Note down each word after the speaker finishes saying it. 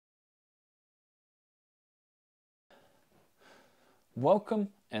Welcome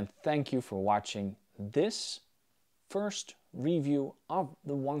and thank you for watching this first review of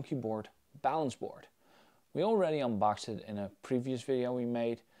the WonkyBoard balance board. We already unboxed it in a previous video we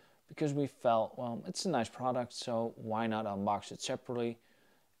made because we felt, well, it's a nice product, so why not unbox it separately?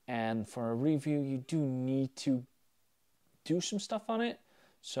 And for a review, you do need to do some stuff on it,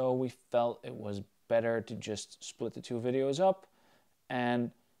 so we felt it was better to just split the two videos up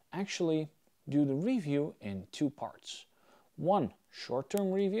and actually do the review in two parts. One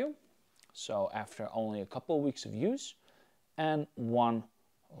short-term review, so after only a couple of weeks of use, and one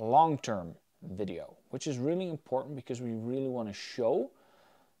long-term video, which is really important because we really want to show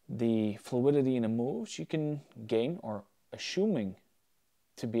the fluidity in the moves you can gain, or assuming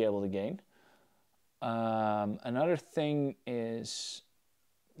to be able to gain. Another thing is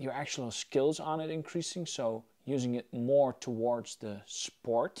your actual skills on it increasing, so using it more towards the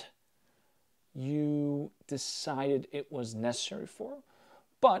sport you decided it was necessary for.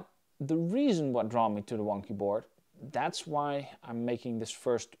 But the reason what drew me to the WonkyBoard, that's why I'm making this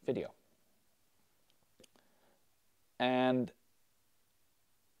first video. And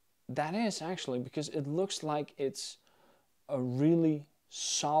that is actually because it looks like it's a really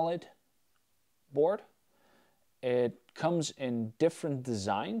solid board. It comes in different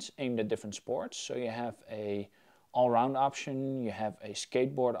designs aimed at different sports. So you have a all-round option, you have a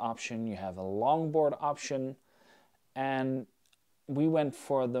skateboard option, you have a longboard option, and we went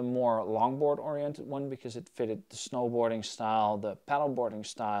for the more longboard oriented one because it fitted the snowboarding style, the paddleboarding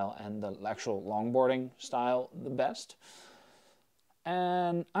style, and the actual longboarding style the best.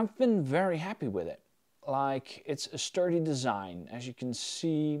 And I've been very happy with it. Like, it's a sturdy design. As you can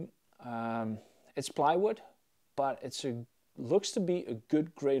see, it's plywood, but looks to be a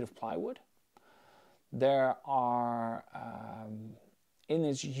good grade of plywood. There are, in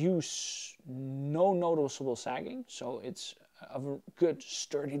its use, no noticeable sagging, so it's of a good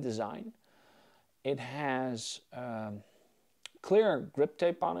sturdy design. It has clear grip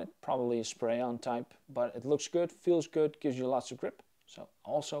tape on it, probably a spray-on type, but it looks good, feels good, gives you lots of grip, so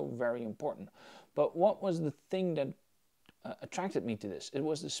also very important. But what was the thing that attracted me to this? It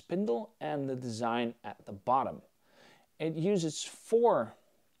was the spindle and the design at the bottom. It uses four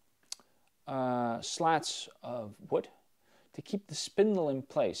slats of wood to keep the spindle in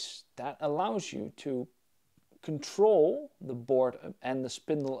place. That allows you to control the board and the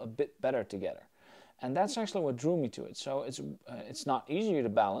spindle a bit better together. And that's actually what drew me to it. So it's not easier to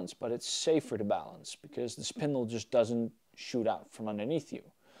balance, but it's safer to balance because the spindle just doesn't shoot out from underneath you.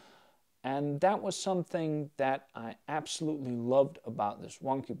 And that was something that I absolutely loved about this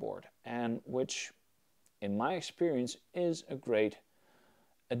WonkyBoard, and which, in my experience, is a great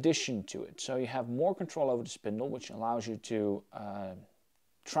addition to it. So you have more control over the spindle, which allows you to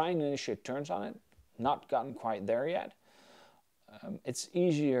try and initiate turns on it. Not gotten quite there yet. It's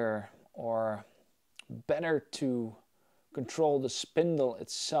easier or better to control the spindle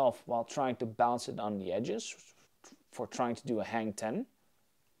itself while trying to balance it on the edges for trying to do a hang 10.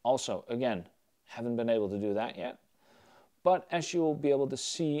 Also, again, haven't been able to do that yet. But as you will be able to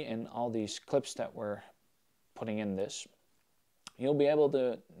see in all these clips that we're putting in this, you'll be able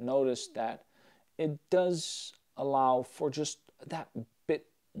to notice that it does allow for just that bit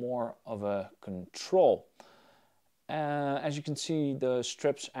more of a control. As you can see, the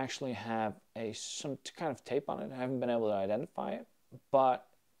strips actually have some kind of tape on it. I haven't been able to identify it, but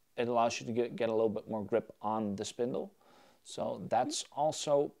it allows you to get a little bit more grip on the spindle. So that's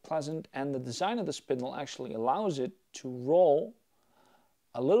also pleasant, and the design of the spindle actually allows it to roll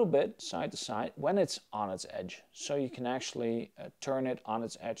a little bit side to side when it's on its edge. So you can actually turn it on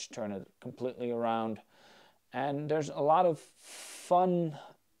its edge, turn it completely around. And there's a lot of fun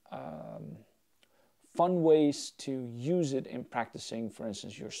ways to use it in practicing, for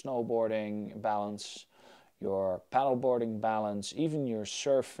instance, your snowboarding balance, your paddleboarding balance, even your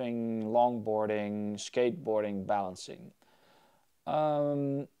surfing, longboarding, skateboarding balancing.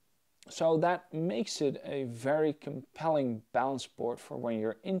 So that makes it a very compelling balance board for when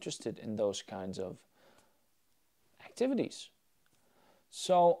you're interested in those kinds of activities.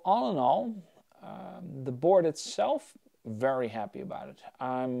 So all in all, the board itself, very happy about it.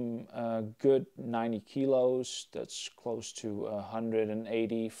 I'm a good 90 kilos, that's close to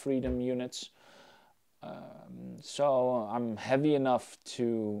 180 freedom units. So I'm heavy enough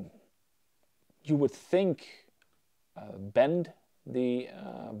to, you would think, bend the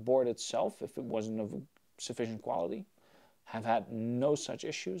board itself if it wasn't of sufficient quality. Have had no such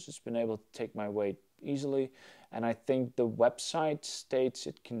issues. It's been able to take my weight easily, and I think the website states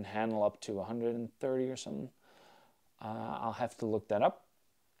it can handle up to 130 or something. I'll have to look that up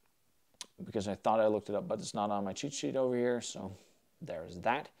because I thought I looked it up, but it's not on my cheat sheet over here, so there's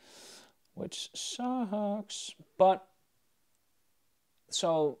that, which sucks. But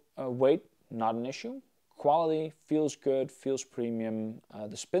so weight, not an issue. Quality feels good, feels premium.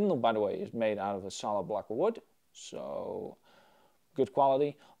 The spindle, by the way, is made out of a solid block of wood, so good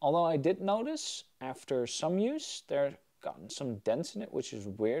quality. Although I did notice after some use there gotten some dents in it, which is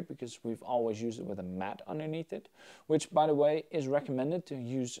weird because we've always used it with a mat underneath it, which, by the way, is recommended to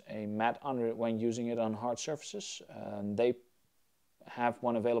use a mat under it when using it on hard surfaces. They have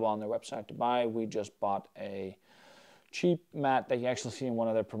one available on their website to buy. We just bought a cheap mat that you actually see in one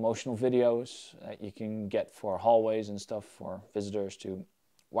of their promotional videos that you can get for hallways and stuff for visitors to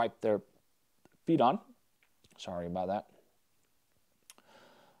wipe their feet on. Sorry about that.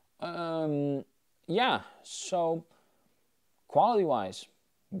 Yeah, so quality-wise,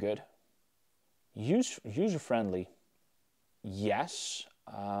 good. User-friendly, yes.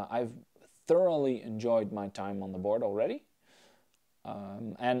 I've thoroughly enjoyed my time on the board already.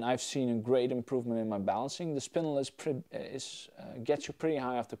 And I've seen a great improvement in my balancing. The spindle gets you pretty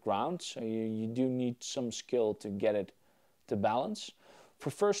high off the ground, so you do need some skill to get it to balance. For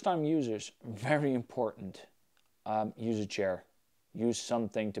first-time users, very important, use a chair. Use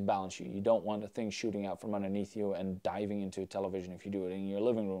something to balance you. You don't want a thing shooting out from underneath you and diving into a television if you do it in your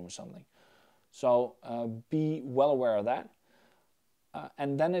living room or something. So be well aware of that.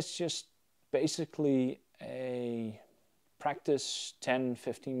 And then it's just basically a practice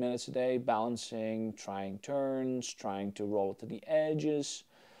 10-15 minutes a day, balancing, trying turns, trying to roll it to the edges,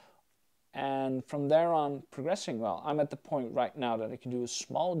 and from there on progressing well. I'm at the point right now that I can do a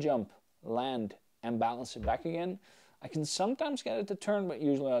small jump, land, and balance it back again. I can sometimes get it to turn, but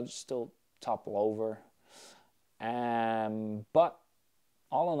usually I'll just still topple over. But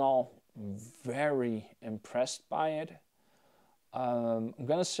all in all, very impressed by it. I'm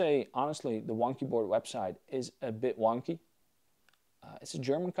gonna say, honestly, the WonkyBoard website is a bit wonky. It's a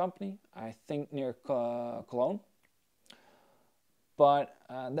German company, I think near Cologne. But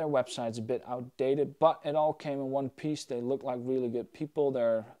their website's a bit outdated, but it all came in one piece. They look like really good people.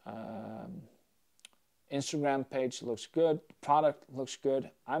 Their Instagram page looks good. The product looks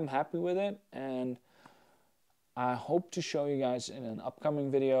good. I'm happy with it, and I hope to show you guys in an upcoming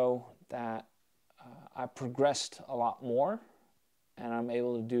video that I progressed a lot more, and I'm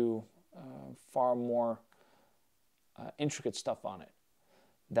able to do far more intricate stuff on it.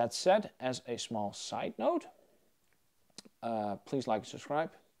 That said, as a small side note, please like and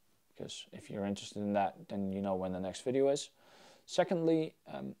subscribe, because if you're interested in that, then you know when the next video is. Secondly,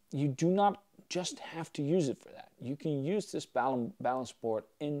 you do not just have to use it for that. You can use this balance board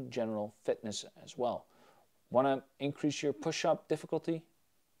in general fitness as well. Want to increase your push-up difficulty?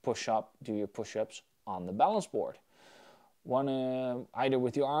 Push up, do your push-ups on the balance board. Want to either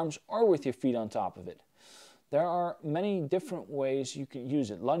with your arms or with your feet on top of it. There are many different ways you can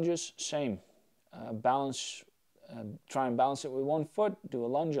use it. Lunges, same. Try and balance it with one foot, do a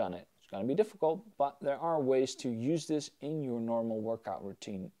lunge on it. It's going to be difficult, but there are ways to use this in your normal workout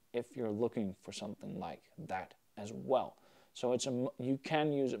routine if you're looking for something like that as well. So you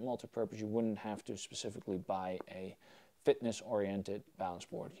can use it multi-purpose. You wouldn't have to specifically buy a fitness-oriented balance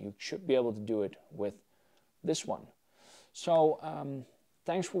board. You should be able to do it with this one. So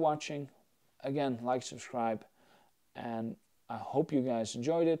thanks for watching. Again, like, subscribe, and I hope you guys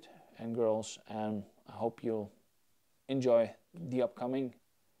enjoyed it, and girls, and I hope you'll enjoy the upcoming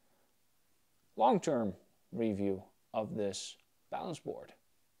long-term review of this balance board.